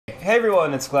Hey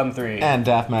everyone, it's Clem3. And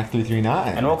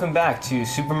DaftMac339. And welcome back to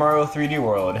Super Mario 3D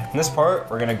World. In this part,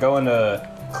 we're gonna go into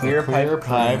Clear Pipe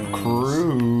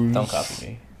Cruise. Don't copy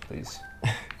me, please.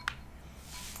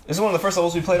 This is one of the first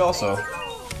levels we played also.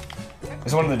 This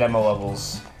is one of the demo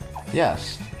levels.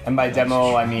 Yes. And by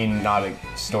demo, I mean not a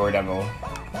store demo.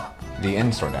 The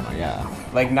in-store demo, yeah.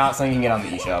 Like not something you can get on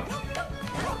the eShop.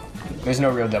 There's no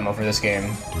real demo for this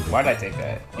game. Why did I take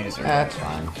that? You deserve that. That's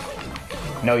fine.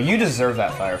 No, you deserve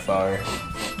that fire flower.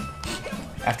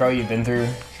 After all you've been through.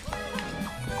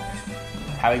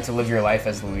 Having to live your life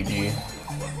as Luigi.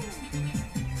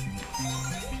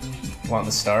 Want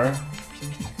the star?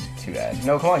 Too bad.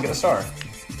 No, come on, get the star.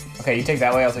 Okay, you take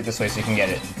that way, I'll take this way so you can get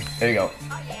it. There you go.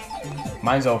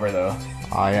 Mine's over though.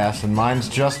 Ah yes, and mine's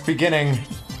just beginning.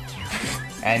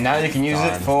 And now you can use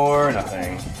it for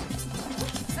nothing.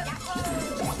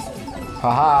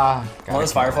 Haha. Want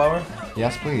this fire flower?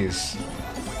 Yes, please.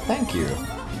 Thank you.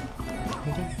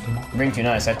 You're being too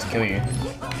nice, I have to kill you.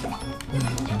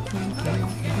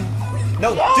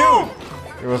 No, dude!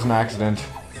 It was an accident.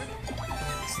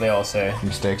 So they all say.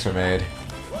 Mistakes are made.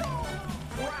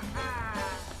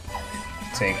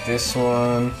 Take this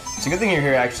one. It's a good thing you're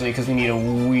here actually, because we need a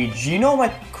Luigi. You know my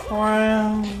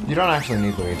crown? You don't actually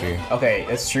need Luigi. Okay,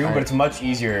 it's true, but it's much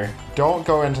easier. Don't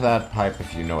go into that pipe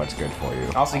if you know it's good for you.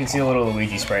 Also, you can see a little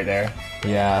Luigi sprite there.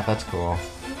 Yeah, that's cool.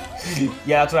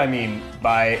 Yeah, that's what I mean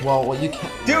by... Well, what you can...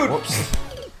 Dude! Whoops.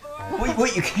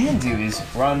 What you can do is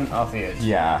run off the edge.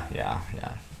 Yeah.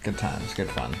 Good times, good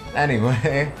fun.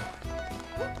 Anyway.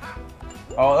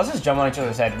 Oh, let's just jump on each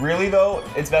other's head. Really, though?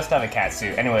 It's best to have a cat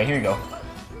suit. Anyway, here you go.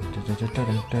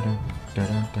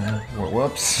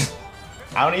 Whoops.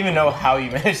 I don't even know how you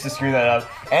managed to screw that up.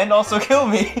 And also kill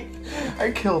me.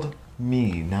 I killed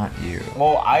me, not you.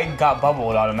 Well, I got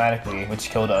bubbled automatically,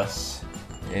 which killed us.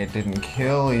 It didn't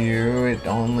kill you, it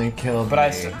only killed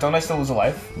But me. don't I still lose a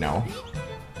life? No.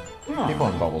 People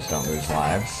in bubbles don't lose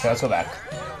lives. Okay, let's go back.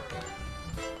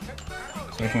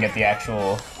 So we can get the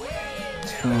actual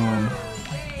tube.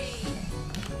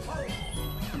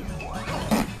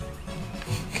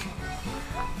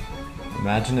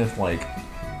 Imagine if, like,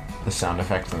 the sound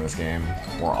effects in this game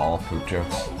were all poop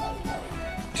jokes.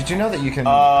 Did you know that you can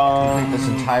complete this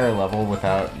entire level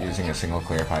without using a single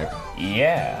clear pipe?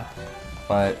 Yeah.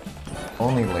 But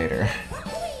only later.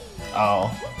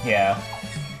 Oh, yeah.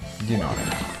 You know what I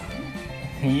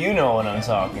mean. You know what I'm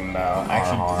talking about.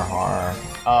 Actually, har.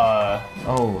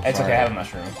 Oh, it's sorry. okay, I have a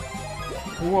mushroom.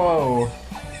 Whoa.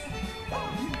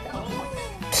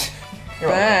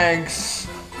 Thanks.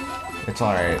 It's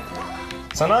alright.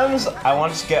 Sometimes I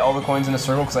want to just get all the coins in a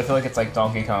circle because I feel like it's like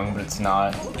Donkey Kong, but it's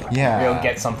not. Yeah. You'll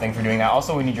get something for doing that.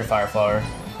 Also, we need your fire flower.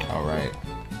 Alright.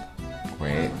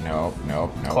 Wait, nope.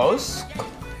 Close?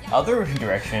 Other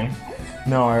direction.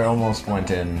 No, I almost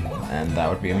went in, and that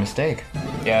would be a mistake.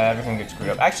 Yeah, everything gets screwed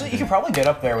up. Actually, you could probably get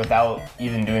up there without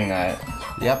even doing that.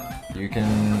 Yep, you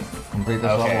can complete this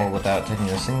level without taking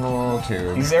a single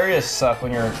tube. These areas suck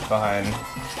when you're behind.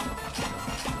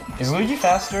 Is Luigi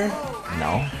faster?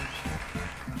 No.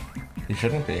 He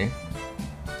shouldn't be.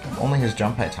 Only his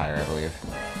jump height's higher, I believe.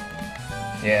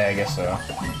 Yeah, I guess so.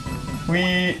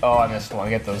 Oh, I missed one.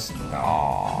 Get those.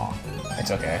 Aww.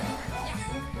 It's okay.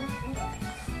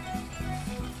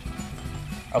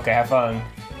 Okay, have fun.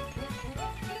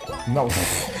 No.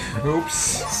 Oops.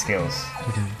 Skills.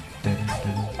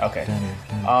 Okay.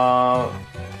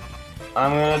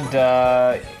 I'm gonna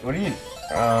die. What are you?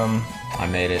 I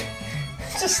made it.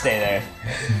 Just stay there.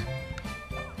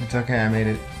 It's okay, I made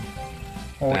it.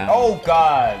 Oh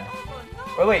God!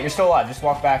 Wait, you're still alive. Just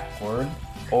walk backward.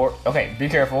 Or okay, be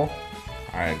careful.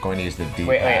 Alright, going to use the D-pad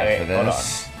wait, for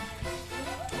this.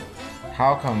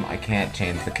 How come I can't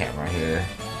change the camera here?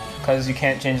 Because you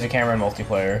can't change the camera in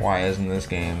multiplayer. Why isn't this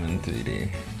game in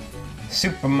 3D?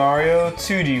 Super Mario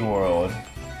 2D World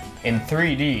in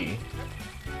 3D.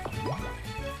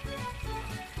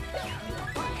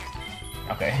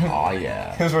 Okay. Aw,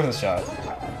 yeah. It was worth a shot.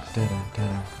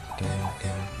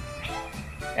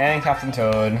 And Captain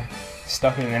Toad,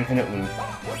 stuck in an infinite loop.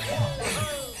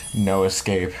 No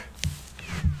escape.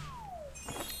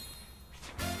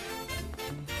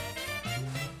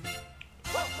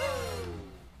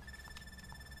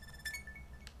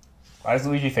 Why does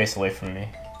Luigi face away from me?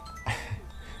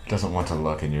 Doesn't want to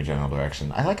look in your general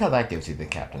direction. I like how that gives you the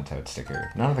Captain Toad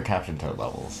sticker. None of the Captain Toad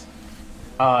levels.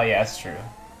 Yeah, that's true.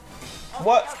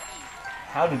 What?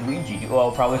 How did Luigi do?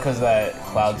 Well, probably because of that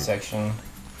cloud section.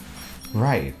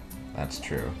 Right. That's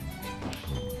true.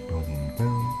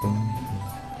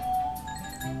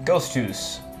 Ghost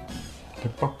Juice.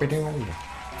 Did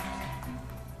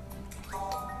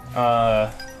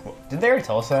they already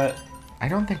tell us that? I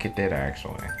don't think it did,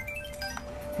 actually.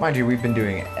 Mind you, we've been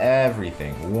doing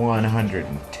everything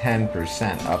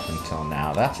 110% up until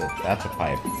now. That's a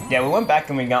pipe. Yeah, we went back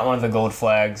and we got one of the gold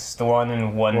flags, the one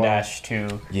in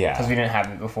 1-2. Yeah. Because we didn't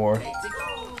have it before.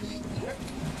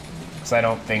 So I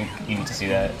don't think you need to see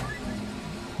that.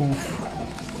 Oof.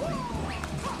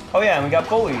 Oh yeah, and we got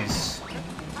bullies.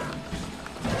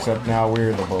 Except now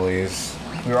we're the bullies.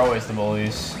 We were always the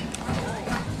bullies.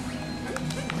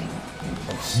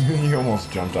 You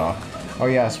almost jumped off. Oh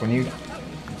yes, when you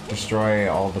destroy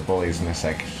all the bullies in this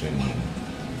section.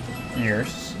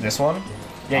 Yours? This one?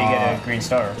 Yeah, you get a green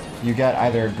star. You get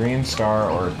either a green star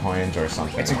or coins or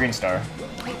something. It's a green star.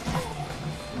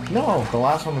 No, the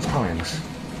last one was coins.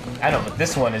 I know, but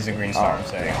this one is a green star, I'm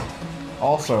saying.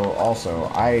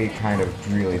 Also, I kind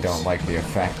of really don't like the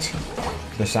effect,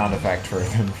 the sound effect for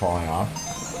them falling off.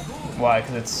 Why?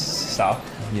 Because it's stock?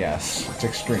 Yes, it's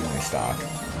extremely stock.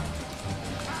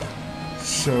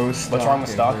 So stock. What's wrong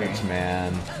with stocking?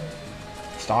 Man.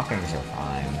 Stockings are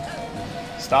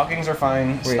fine. Stockings are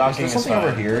fine. Wait, Stocking is there something fine.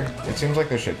 over here? It seems like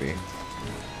there should be.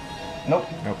 Nope.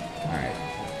 Nope. Alright.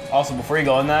 Also, before you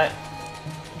go in that...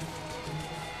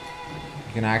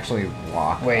 You can actually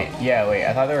walk. Wait,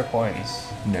 I thought there were coins.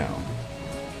 No.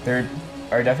 There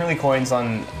are definitely coins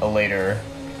on a later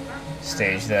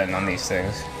stage than on these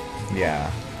things. Yeah.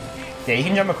 Yeah, you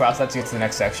can jump across that to get to the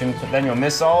next section, but then you'll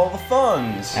miss all the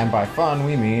funds. And by fun,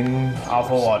 we mean...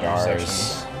 Awful water stars.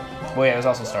 sections. Well, yeah, there's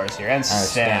also stars here. And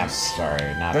stamps.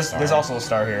 Sorry, not There's also a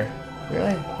star here.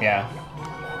 Really? Yeah.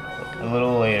 A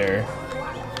little later.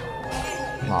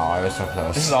 Oh, I was so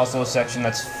close. This is also a section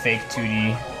that's fake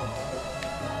 2D.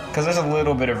 Because there's a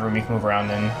little bit of room you can move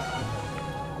around in.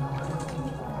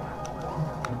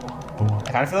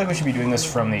 I kind of feel like we should be doing this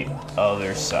from the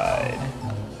other side.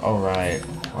 Oh, right.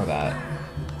 Or that.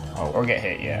 Oh. Or get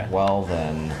hit, yeah. Well,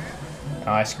 then.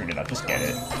 Oh, I screwed it up. Just get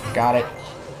it. Got it.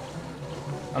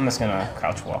 I'm just gonna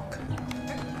crouch walk.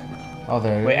 Oh,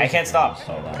 there. Wait, I can't stop.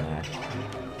 Hold on there.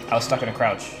 I was stuck in a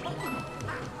crouch.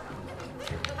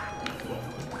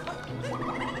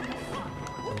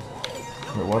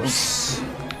 Wait, whoops.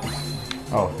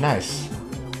 Oh, nice.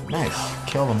 Nice.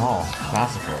 Kill them all.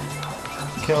 Massacre.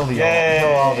 Kill all the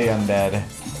undead.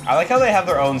 I like how they have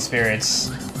their own spirits.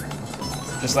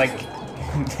 Just like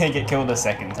they get killed a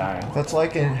second time. That's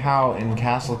like how in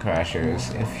Castle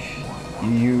Crashers, if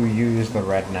you use the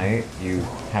Red Knight, you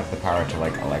have the power to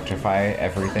like electrify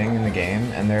everything in the game,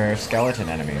 and they're skeleton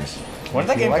enemies. When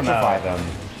did that game come electrify out? them,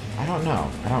 I don't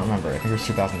know. I don't remember. I think it was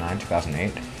 2009,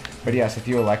 2008. But yes, if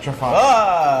you electrify...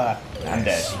 Ah! Nice. I'm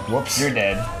dead. Whoops. You're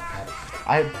dead.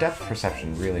 Depth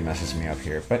perception really messes me up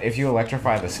here. But if you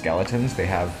electrify the skeletons, they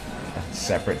have a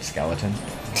separate skeleton.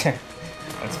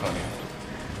 That's funny.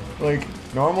 Like,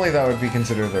 normally that would be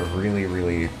considered a really,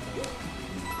 really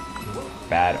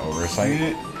bad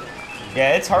oversight.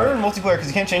 Yeah, it's harder in multiplayer because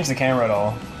you can't change the camera at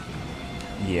all.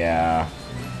 Yeah.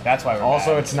 That's why we're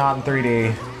Also, bad. it's not in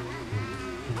 3D.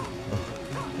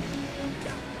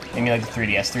 You mean like the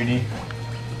 3DS 3D?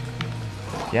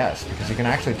 Yes, because you can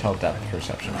actually tell depth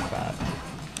perception like that.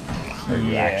 Or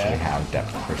you actually have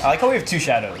depth perception. I like how we have two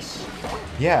shadows.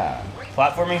 Yeah.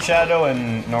 Platforming shadow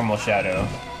and normal shadow.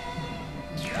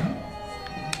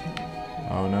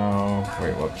 Oh no.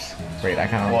 Wait, whoops. Wait, I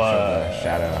kind of want to show the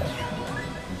shadow.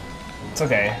 It's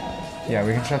okay. Yeah,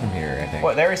 we can show them here, I think.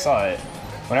 What? They already saw it.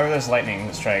 Whenever there's lightning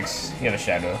that strikes, you have a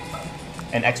shadow.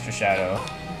 An extra shadow.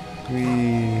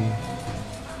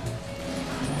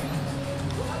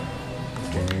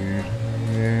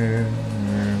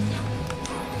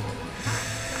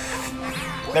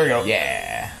 There we go.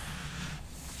 Yeah.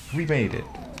 We made it.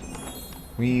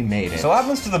 We made it. So what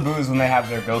happens to the boos when they have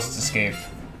their ghosts escape?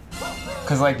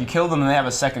 Because, like, you kill them and they have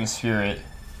a second spirit.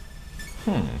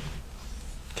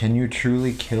 Can you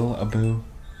truly kill a boo?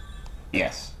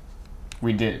 Yes.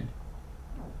 We did.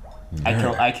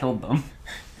 I killed them.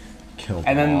 Killed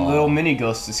And them then all. little mini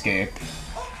ghosts escape.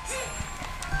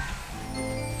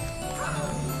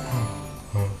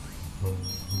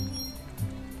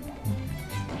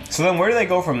 So then where do they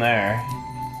go from there?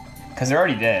 Because they're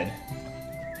already dead.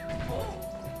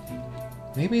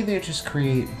 Maybe they just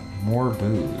create more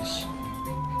boos.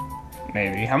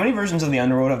 Maybe. How many versions of the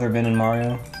Underworld have there been in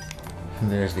Mario?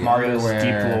 There's the Mario's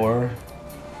underwear. deep lore.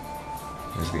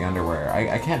 There's the underwear.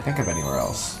 I can't think of anywhere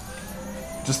else.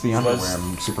 Just the underwear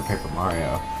and Super Paper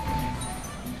Mario.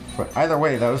 But either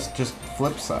way, that was just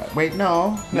flip side. Wait,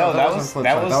 no. No, that wasn't was flip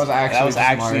that side. was That was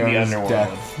actually, the Mario's Underworld.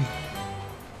 death.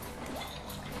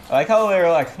 I like how they were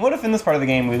like, what if in this part of the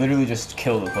game we literally just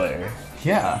kill the player?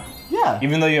 Yeah. Yeah.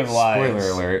 Even though you have lives.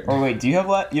 Spoiler alert. Or wait, do you have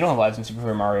lives? You don't have lives in Super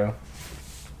Paper Mario.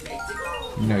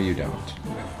 No, you don't.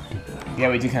 Yeah,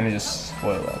 we do kind of just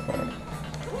spoil that part.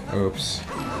 Oops.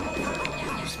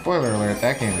 Spoiler alert,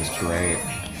 that game is great.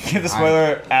 Give the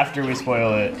spoiler after we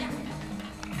spoil it.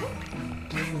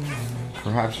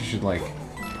 Perhaps you should, like,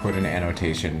 put an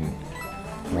annotation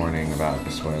warning about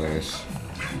the spoilers.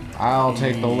 I'll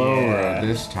take the low road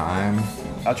this time.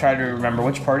 I'll try to remember,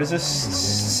 which part is this?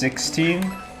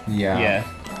 16? Yeah. Yeah.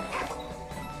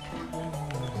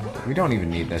 We don't even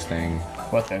need this thing.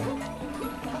 What thing?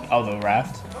 Oh, the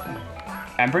raft?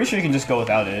 I'm pretty sure you can just go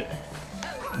without it.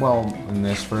 Well, in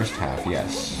this first half,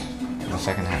 yes. In the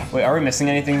second half. Wait, are we missing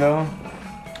anything though?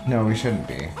 No, we shouldn't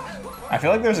be. I feel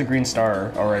like there's a green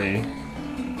star already.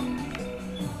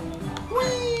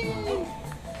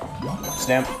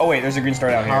 Stamp. Oh wait, there's a green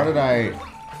star down here. How did I...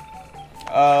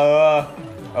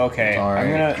 Okay. Sorry.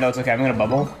 I'm gonna... No, it's okay. I'm gonna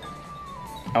bubble.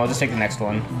 I'll just take the next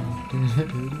one.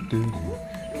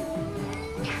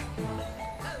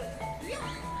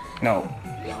 No.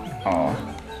 Oh.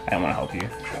 I don't want to help you.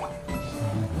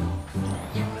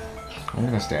 I'm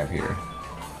gonna stab here.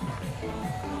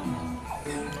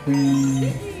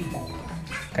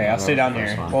 Okay, I'll stay down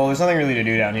here. Well, there's nothing really to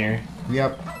do down here.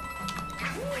 Yep.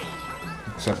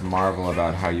 Except marvel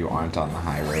about how you aren't on the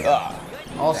high road.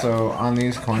 Also, on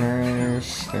these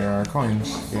corners, there are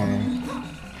coins. Yay.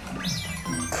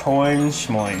 Coins,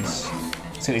 schmoins.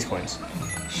 Let's get these coins.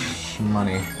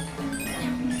 Money.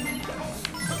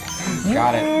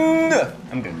 Got it.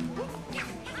 I'm good.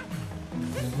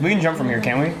 We can jump from here,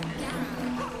 can't we?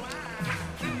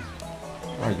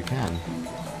 Oh, you can.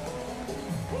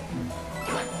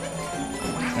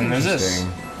 And there's this.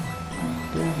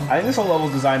 I think this whole level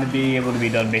is designed to be able to be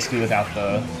done basically without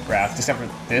the raft, except for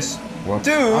this. Whoops.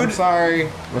 Dude! I'm sorry.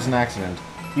 It was an accident.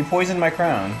 You poisoned my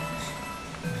crown.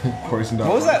 Poisoned up.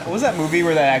 What was that? What was that movie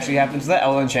where that actually happened? Was that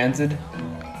Ella Enchanted?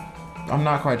 I'm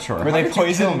not quite sure. Where they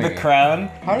poisoned the crown?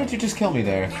 How did you just kill me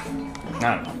there? I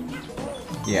don't know.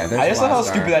 Yeah, there's I just love how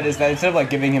star. stupid that is. That instead of like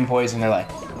giving him poison, they're like,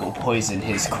 "We'll poison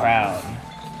his crown."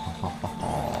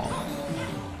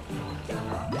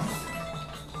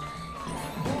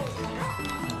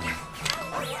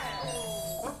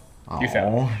 You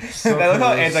fell. So I love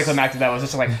how close. anticlimactic that was.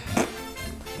 Just like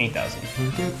 8,000.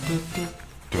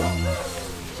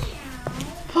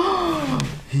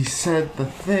 He said the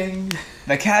thing.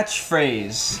 The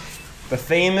catchphrase, the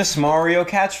famous Mario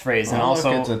catchphrase, and Oh, also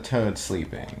look, it's a toad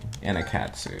sleeping in a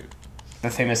cat suit. the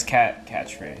famous cat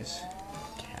catchphrase.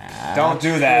 Cat Don't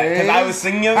do that, because I was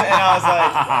singing them and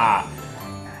I was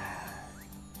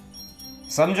like,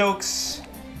 some jokes,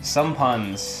 some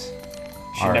puns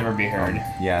should never be heard.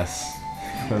 Yes,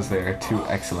 because they are too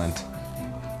excellent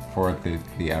for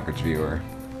the average viewer.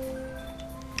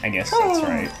 I guess that's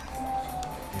right.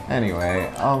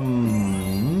 Anyway,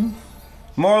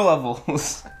 More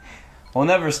levels. We'll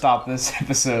never stop this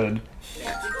episode.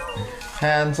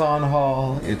 Hands-on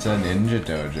Hall. It's a ninja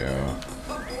dojo.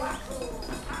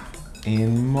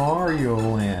 In Mario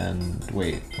Land.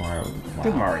 Wait, Mario. Wow.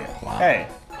 Good Mario. Wow. Hey,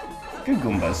 good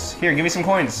Goombas. Here, give me some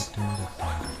coins.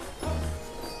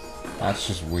 That's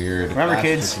just weird. Remember, That's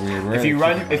kids, just weird. Where if are you they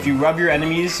rub keeping if you rub your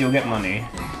enemies, you'll get money.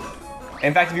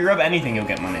 In fact, if you rub anything, you'll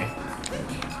get money.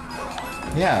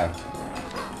 them? Yeah.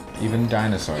 Even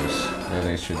dinosaurs, where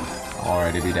they should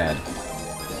already be dead.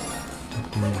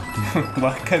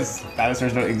 What? Because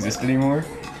dinosaurs don't exist anymore?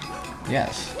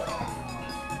 Yes.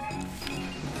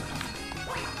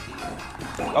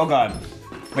 Oh god.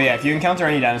 But yeah, if you encounter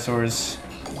any dinosaurs,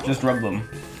 just rub them.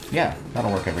 Yeah,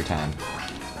 that'll work every time.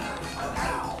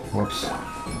 Whoops.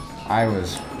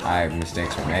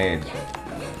 Mistakes were made.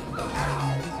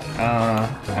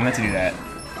 I meant to do that.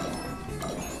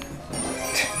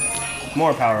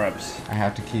 More power-ups. I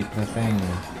have to keep the thing.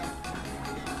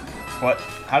 What?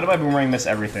 How did my boomerang miss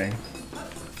everything?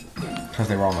 Because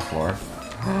they were on the floor.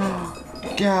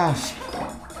 Gasp!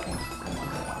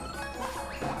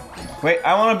 Wait,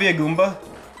 I want to be a Goomba.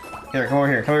 Here, come over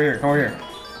here, come over here, come over here.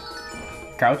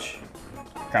 Crouch.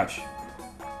 Crouch.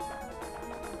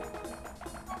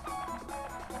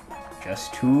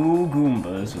 Just two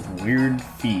Goombas with weird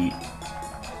feet.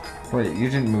 Wait, you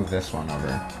didn't move this one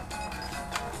over.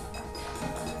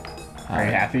 Are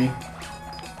you happy?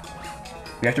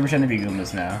 We have to pretend to be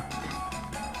Goombas now.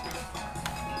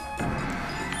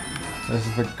 This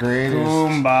is the greatest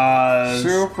Goombas!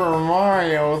 Super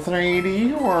Mario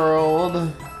 3D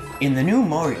World. In the new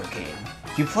Mario game,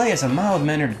 you play as a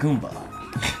mild-mannered Goomba.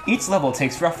 Each level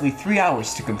takes roughly 3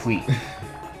 hours to complete.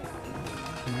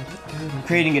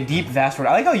 Creating a deep, vast world.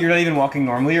 I like how you're not even walking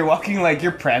normally. You're walking like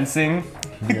you're prancing.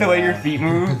 Like the way your feet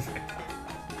move.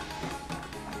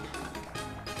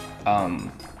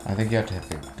 I think you have to hit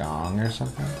the gong or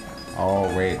something.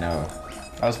 Oh, wait, no.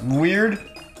 That was weird.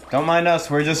 Don't mind us,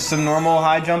 we're just some normal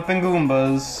high-jumping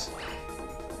Goombas.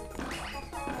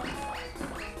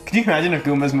 Can you imagine if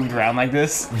Goombas moved around like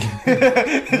this?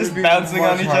 Just bouncing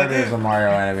on each other? As a Mario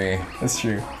enemy. That's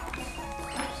true.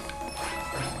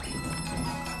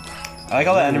 I like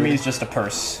how the enemy is just a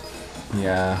purse.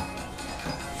 Yeah.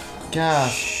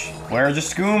 Gosh. We're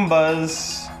just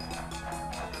Goombas.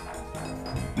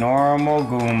 Normal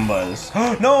Goombas.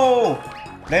 No!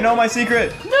 They know my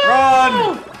secret! No!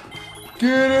 Run!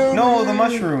 Get him! No, the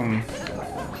mushroom.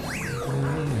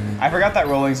 I forgot that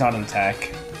rolling's not an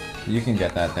attack. You can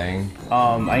get that thing.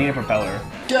 I need a propeller.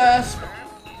 Gasp!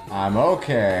 I'm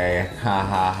okay. Ha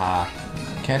ha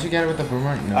ha. Can't you get it with the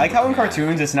boomerang? No. I like how in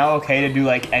cartoons it's now okay to do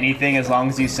like anything as long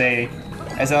as you say,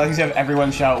 as long as you have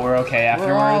everyone shout "we're okay"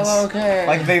 afterwards. We're all okay.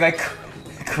 Like they like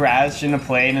crash in a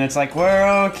plane and it's like "we're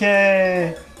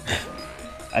okay."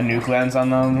 A nuke lands on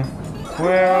them.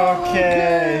 We're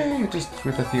okay. Just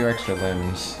with a few extra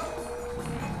limbs.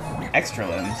 Extra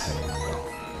limbs.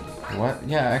 What?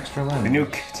 Yeah, extra limbs. The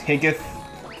nuke taketh.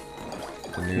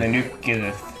 The The nuke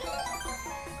giveth.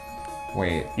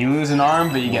 Wait. You lose an arm,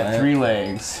 but you What? get 3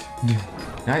 legs.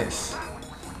 Nice.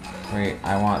 Wait,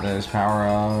 I want this power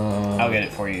up. I'll get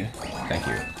it for you. Thank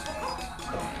you. Do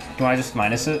you want to just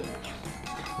minus it?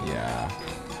 Yeah.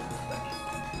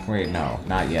 Wait, no,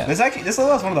 not yet. This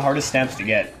level is one of the hardest stamps to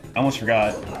get. I almost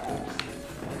forgot.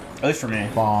 At least for me.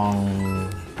 Bong.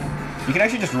 You can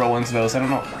actually just roll into those. I don't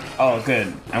know. Oh,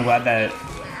 good. I'm glad that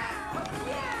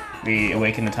we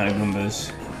awakened a ton of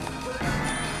Goombas.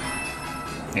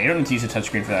 Yeah, you don't need to use a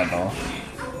touchscreen for that at all.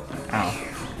 Ow.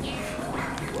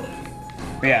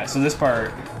 But yeah, so this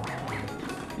part,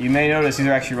 you may notice these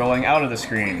are actually rolling out of the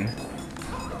screen.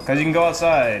 Because you can go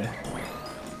outside.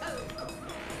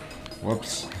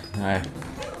 Whoops.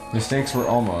 Mistakes were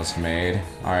almost made.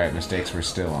 Alright, mistakes were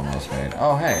still almost made.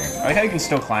 Oh, hey. I like how you can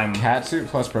still climb Catsuit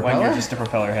plus propeller? when you're just a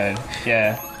propeller head.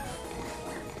 Yeah.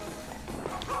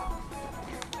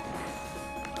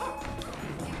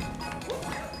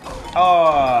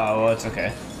 Oh, well, it's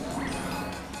okay.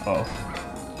 Oh.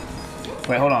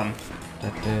 Wait, hold on.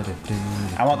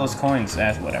 I want those coins.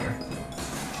 Whatever.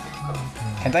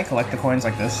 Can't I collect the coins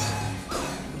like this?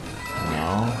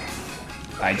 No.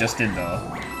 I just did,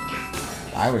 though.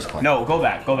 I was collecting. No, go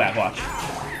back, watch.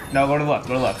 No, go to the left,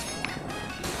 go to the left.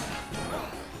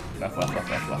 Left.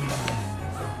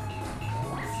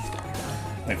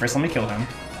 Wait, first let me kill him.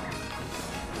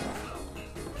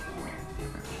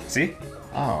 See?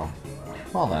 Oh.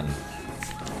 Well then.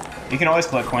 You can always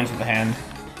collect coins with the hand.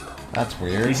 That's You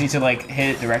weird. just need to, like,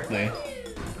 hit it directly.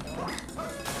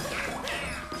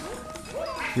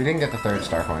 We didn't get the 3rd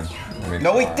star coin. I mean,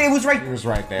 No, wait, it was right It was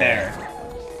right there. there.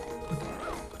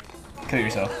 Kill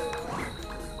yourself.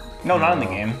 No, not in the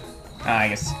game. I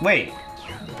guess. Wait.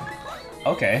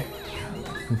 Okay.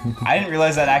 I didn't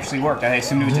realize that actually worked. I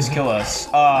assumed it would just kill us.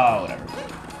 Oh, whatever.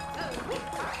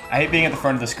 I hate being at the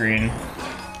front of the screen.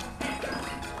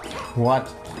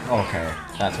 What? Okay,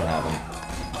 that's what happened.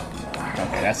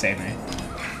 Okay, that saved me.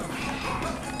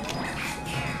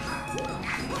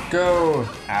 Go!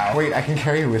 Ow. Wait, I can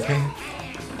carry you with me?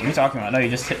 What are you talking about? No, you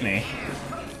just hit me.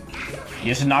 You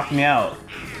just knocked me out.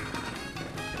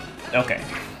 Okay.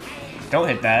 Don't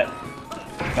hit that.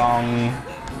 Dong.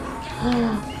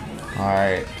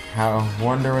 Alright,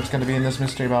 wonder what's gonna be in this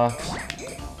mystery box.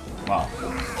 Wow.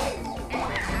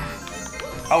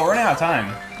 Oh, we're running out of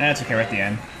time. It's okay, we're at the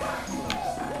end.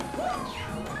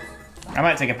 I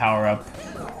might take a power up.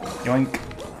 Yoink.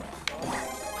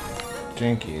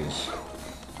 Jinkies.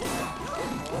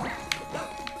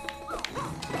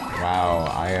 Wow,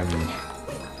 I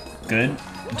am... Good.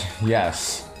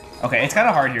 Yes. Okay, it's kind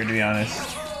of hard here, to be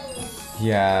honest.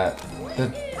 Yeah,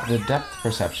 the depth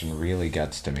perception really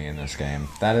gets to me in this game.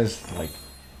 That is, like...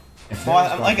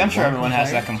 I'm sure everyone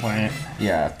has that complaint.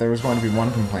 Yeah, if there was going to be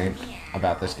one complaint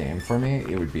about this game for me,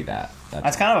 it would be that.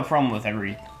 That's kind of a problem with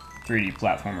every 3D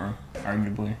platformer,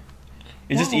 arguably.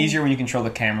 It's just easier when you control the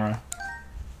camera.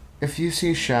 If you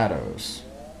see shadows,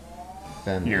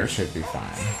 then it should be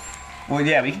fine. Well,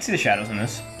 yeah, we can see the shadows in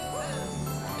this.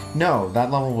 No,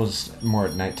 that level was more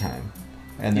at nighttime.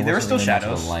 And Yeah, there were still wasn't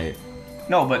really much of shadows. a light.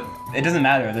 No, but it doesn't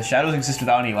matter. The shadows exist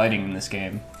without any lighting in this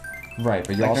game. Right,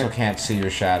 but you Like also they're- can't see your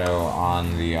shadow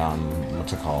on the,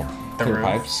 what's it called? The roof.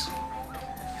 pipes.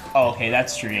 Oh, okay,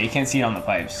 that's true. Yeah, you can't see it on the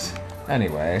pipes.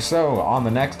 Anyway, so on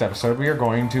the next episode, we are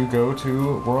going to go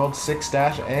to World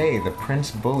 6-A, the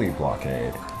Prince Bully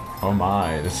Blockade. Oh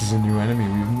my, this is a new enemy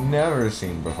we've never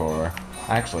seen before.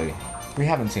 Actually, we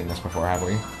haven't seen this before, have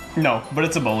we? No, but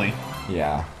it's a bully.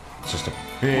 Yeah, it's just a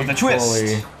big With a twist.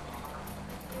 bully.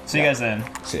 See you guys then.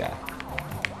 So yeah.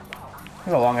 It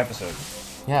was a long episode.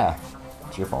 Yeah.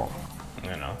 It's your fault.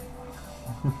 I know.